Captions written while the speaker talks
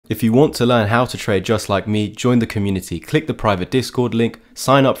If you want to learn how to trade just like me, join the community, click the private Discord link,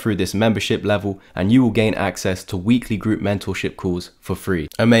 sign up through this membership level, and you will gain access to weekly group mentorship calls for free.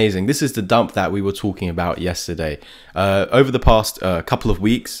 Amazing. This is the dump that we were talking about yesterday. Over the past couple of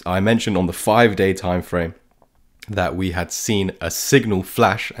weeks, I mentioned on the 5-day time frame that we had seen a signal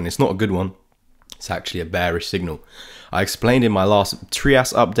flash, and it's not a good one. It's actually a bearish signal. I explained in my last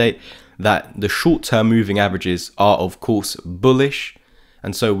Trias update that the short-term moving averages are of course bullish,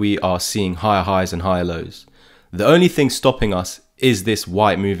 and so we are seeing higher highs and higher lows. The only thing stopping us is this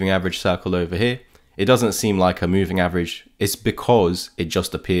white moving average circle over here. It doesn't seem like a moving average. It's because it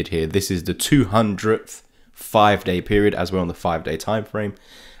just appeared here. This is the 200th 5-day period as we're on the 5-day time frame,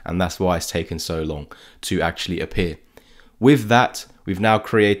 and that's why it's taken so long to actually appear. With that, we've now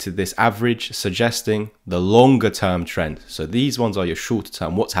created this average suggesting the longer term trend. So these ones are your shorter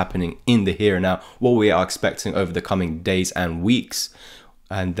term, what's happening in the here and now, what we are expecting over the coming days and weeks.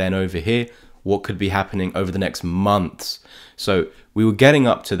 And then over here, what could be happening over the next months. So we were getting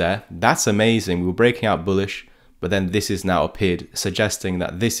up to there. That's amazing. We were breaking out bullish, but then this has now appeared, suggesting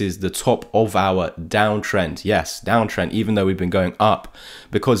that this is the top of our downtrend. Yes, downtrend, even though we've been going up,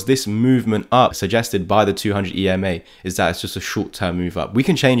 because this movement up suggested by the 200 EMA is that it's just a short-term move up. We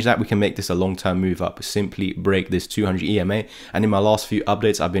can change that. We can make this a long-term move up. Simply break this 200 EMA. And in my last few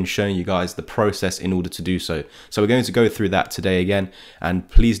updates, I've been showing you guys the process in order to do so. So we're going to go through that today again. And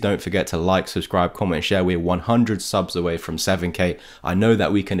please don't forget to like, subscribe, comment, and share. We're 100 subs away from 7K. I know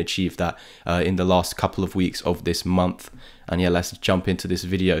that we can achieve that in the last couple of weeks of this month. And yeah, let's jump into this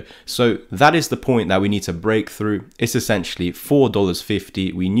video. So that is the point that we need to break through. It's essentially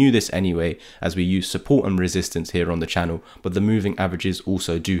 $4.50. We knew this anyway, as we use support and resistance here on the channel, but the moving averages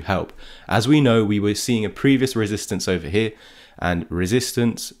also do help. As we know, we were seeing a previous resistance over here, and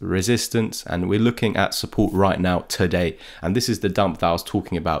resistance, and we're looking at support right now today, and this is the dump that I was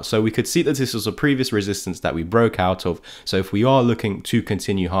talking about. So we could see that this was a previous resistance that we broke out of. So if we are looking to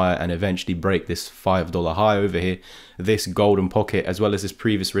continue higher and eventually break this $5 high over here, this golden pocket as well as this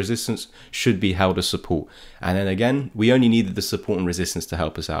previous resistance should be held as support. And then again, we only needed the support and resistance to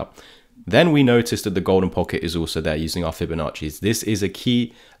help us out. Then we noticed that the golden pocket is also there using our Fibonacci's. This is a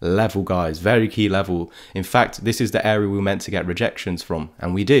key level, guys, very key level. In fact, this is the area we were meant to get rejections from,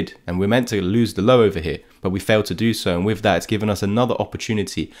 and we did. And we're meant to lose the low over here, but we failed to do so. And with that, it's given us another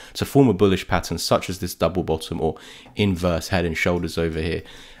opportunity to form a bullish pattern such as this double bottom or inverse head and shoulders over here.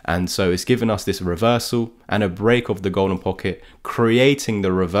 And so it's given us this reversal and a break of the golden pocket, creating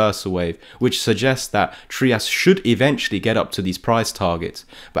the reversal wave, which suggests that Trias should eventually get up to these price targets.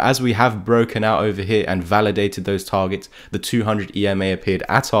 But as we have broken out over here and validated those targets, the 200 EMA appeared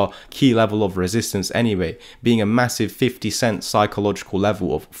at our key level of resistance anyway, being a massive 50-cent psychological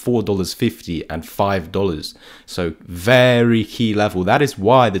level of $4.50 and $5. So very key level. That is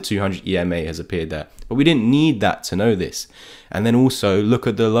why the 200 EMA has appeared there. But we didn't need that to know this. And then also look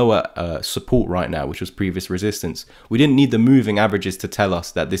at the lower support right now, which was previous resistance. We didn't need the moving averages to tell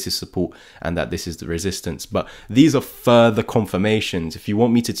us that this is support and that this is the resistance. But these are further confirmations. If you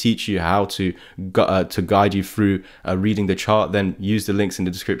want me to teach you how to guide you through reading the chart, then use the links in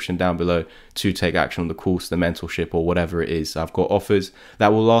the description down below to take action on the course, the mentorship, or whatever it is. I've got offers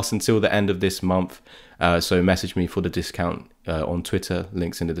that will last until the end of this month. So message me for the discount on Twitter,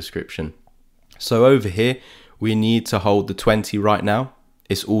 links in the description. So over here, we need to hold the 20 right now.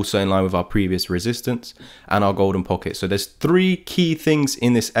 It's also in line with our previous resistance and our golden pocket. So there's 3 key things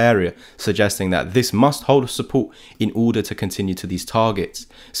in this area suggesting that this must hold support in order to continue to these targets.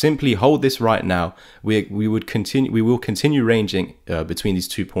 Simply hold this right now. We will continue ranging between these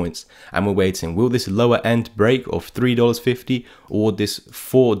 2 points, and we're waiting. Will this lower end break of $3.50 or this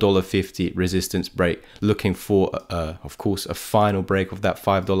 $4.50 resistance break? Looking for, of course, a final break of that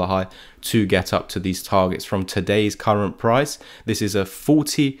 $5 high to get up to these targets from today's current price. This is a 40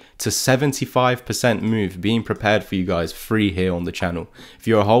 to 75% move being prepared for you guys free here on the channel. If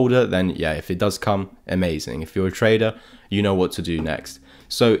you're a holder, then yeah, if it does come, amazing. If you're a trader, you know what to do next.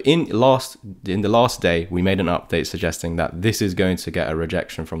 So in the last day, we made an update suggesting that this is going to get a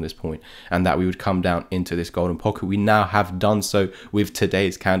rejection from this point and that we would come down into this golden pocket. We now have done so with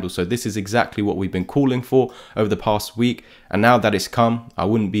today's candle. So this is exactly what we've been calling for over the past week. And now that it's come, I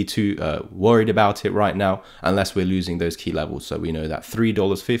wouldn't be too worried about it right now unless we're losing those key levels. So we know that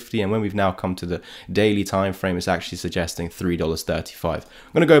 $3.50, and when we've now come to the daily time frame, it's actually suggesting $3.35. I'm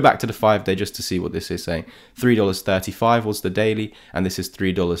going to go back to the 5-day just to see what this is. saying. $3.35 was the daily, and this is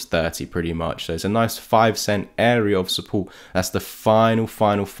 $3.30 pretty much. So it's a nice 5 cent area of support. That's the final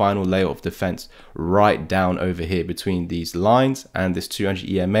layer of defense right down over here between these lines and this 200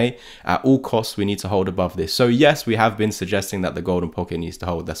 EMA. At all costs, we need to hold above this. So yes, we have been suggesting that the golden pocket needs to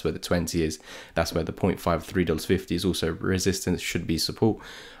hold. That's where the 20 is. That's where the 0.5 $3.50 is also resistance, should be support.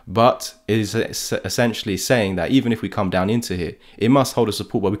 But it is essentially saying that even if we come down into here, it must hold a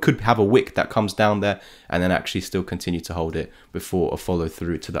support, but we could have a wick that comes down there and then actually still continue to hold it before a follow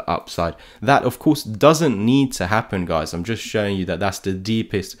through to the upside. That of course doesn't need to happen, guys. I'm just showing you that that's the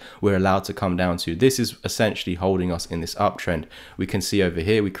deepest we're allowed to come down to. This is essentially holding us in this uptrend. We can see over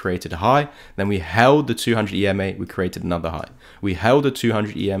here we created a high, then we held the 200 EMA, we created another high. We held the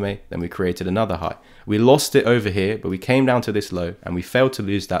 200 EMA, then we created another high. We lost it over here, but we came down to this low and we failed to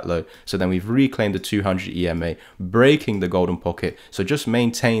lose that low. So then we've reclaimed the 200 EMA, breaking the golden pocket. So just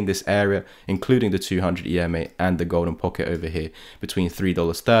maintain this area, including the 200 EMA and the golden pocket over here between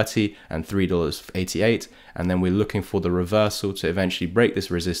 $3.30 and $3.88. And then we're looking for the reversal to eventually break this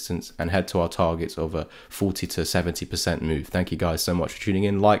resistance and head to our targets of a 40 to 70% move. Thank you guys so much for tuning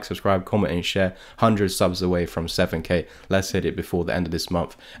in. Like, subscribe, comment and share. 100 subs away from 7K. Let's hit it before the end of this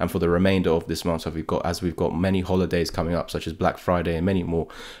month. And for the remainder of this month, so we've got many holidays coming up, such as Black Friday and many more,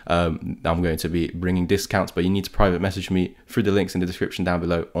 I'm going to be bringing discounts, but you need to private message me through the links in the description down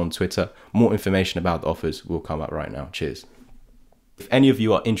below on Twitter. More information about the offers will come up right now. Cheers. If any of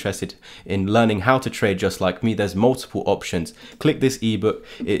you are interested in learning how to trade just like me, there's multiple options. Click this ebook.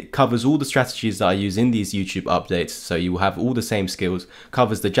 It covers all the strategies that I use in these YouTube updates, so you will have all the same skills.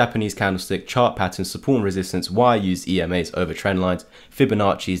 Covers the Japanese candlestick, chart patterns, support and resistance, why I use EMAs over trend lines,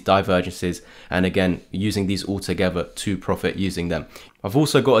 Fibonacci's, divergences, and again, using these all together to profit using them. I've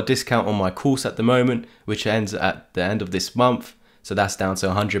also got a discount on my course at the moment, which ends at the end of this month. So that's down to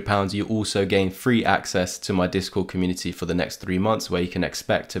 £100. You also gain free access to my Discord community for the next 3 months, where you can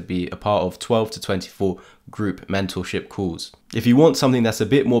expect to be a part of 12 to 24 group mentorship calls. If you want something that's a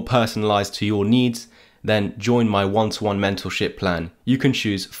bit more personalized to your needs, then join my one-to-one mentorship plan. You can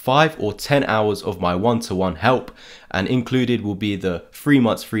choose 5 or 10 hours of my one-to-one help, and included will be the 3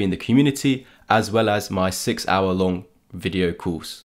 months free in the community, as well as my 6-hour long video course.